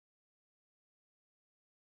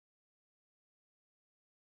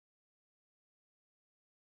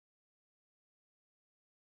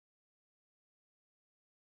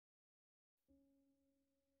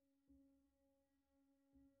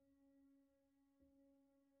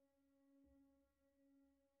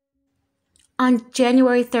On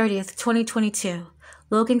January 30th, 2022,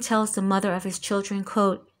 Logan tells the mother of his children,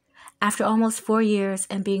 quote, "After almost 4 years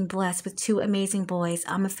and being blessed with 2 amazing boys,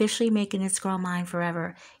 I'm officially making this girl mine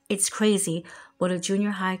forever. It's crazy what a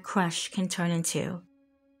junior high crush can turn into.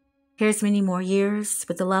 Here's many more years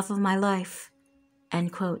with the love of my life."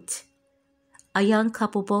 End quote. A young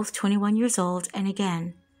couple, both 21 years old, and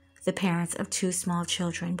again, the parents of 2 small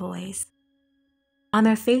children, boys. On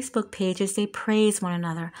their Facebook pages, they praise one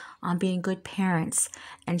another on being good parents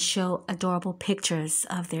and show adorable pictures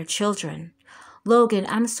of their children. "Logan,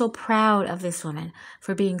 I'm so proud of this woman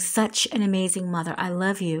for being such an amazing mother. I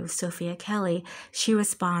love you, Sophia Kelly." She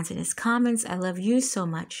responds in his comments, "I love you so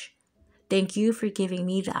much. Thank you for giving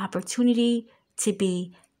me the opportunity to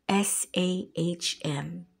be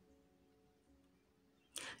SAHM."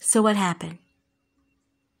 So what happened?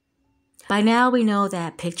 By now we know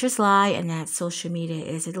that pictures lie and that social media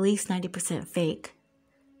is at least 90% fake.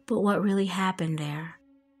 But what really happened there?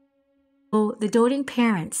 Well, the doting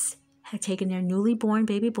parents had taken their newly born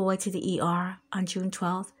baby boy to the ER on June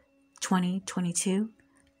 12, 2022,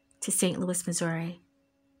 to St. Louis, Missouri.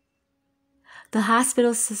 The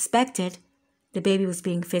hospital suspected the baby was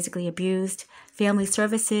being physically abused. Family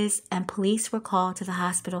services and police were called to the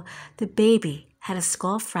hospital. The baby had a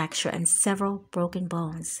skull fracture and several broken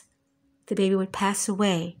bones. The baby would pass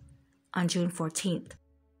away on June 14th.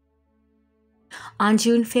 On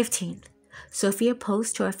June 15th, Sophia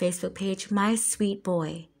posts to her Facebook page, "My sweet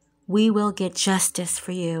boy, we will get justice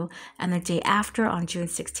for you." And the day after, on June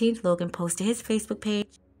 16th, Logan posted to his Facebook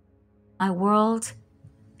page, "My world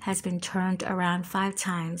has been turned around 5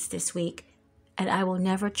 times this week, and I will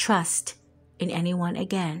never trust in anyone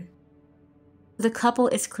again." The couple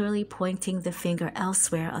is clearly pointing the finger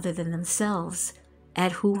elsewhere other than themselves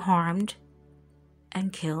at who harmed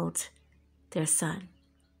and killed their son.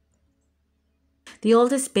 The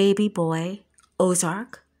oldest baby boy,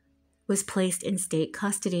 Ozark, was placed in state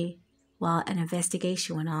custody while an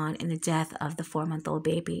investigation went on in the death of the 4-month-old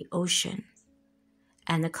baby, Ocean,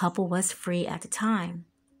 and the couple was free at the time.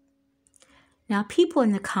 Now, people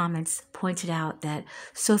in the comments pointed out that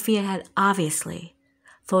Sophia had obviously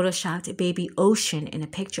photoshopped baby Ocean in a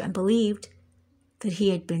picture and believed that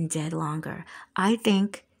he had been dead longer. I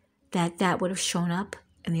think that would have shown up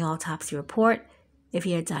in the autopsy report if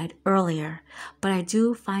he had died earlier, but I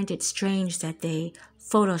do find it strange that they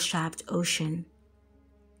photoshopped Ocean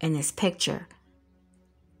in this picture.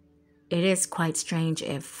 It is quite strange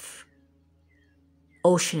if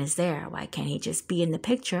Ocean is there. Why can't he just be in the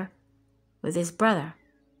picture with his brother?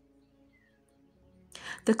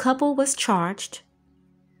 The couple was charged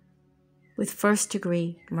with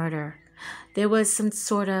first-degree murder. There was some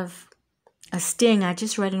sort of a sting I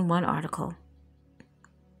just read in one article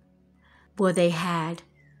where they had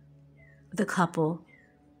the couple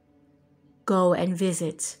go and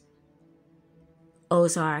visit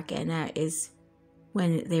Ozark, and that is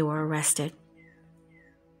when they were arrested.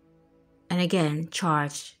 And again,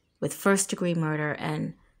 charged with first-degree murder,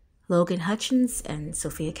 and Logan Hutchings and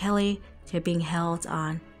Sophia Kelly, they're being held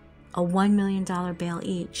on a $1 million bail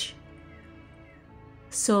each.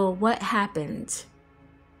 So what happened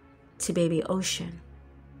to baby Ocean?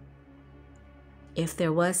 If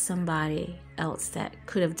there was somebody else that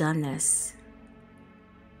could have done this,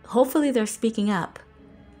 hopefully they're speaking up.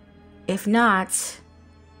 If not,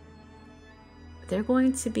 they're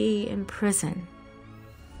going to be in prison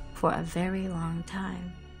for a very long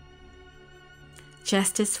time.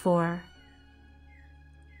 Justice for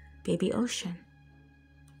baby Ocean.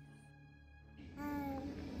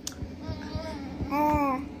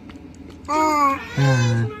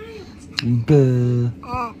 Buh.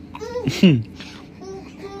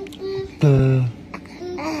 Buh.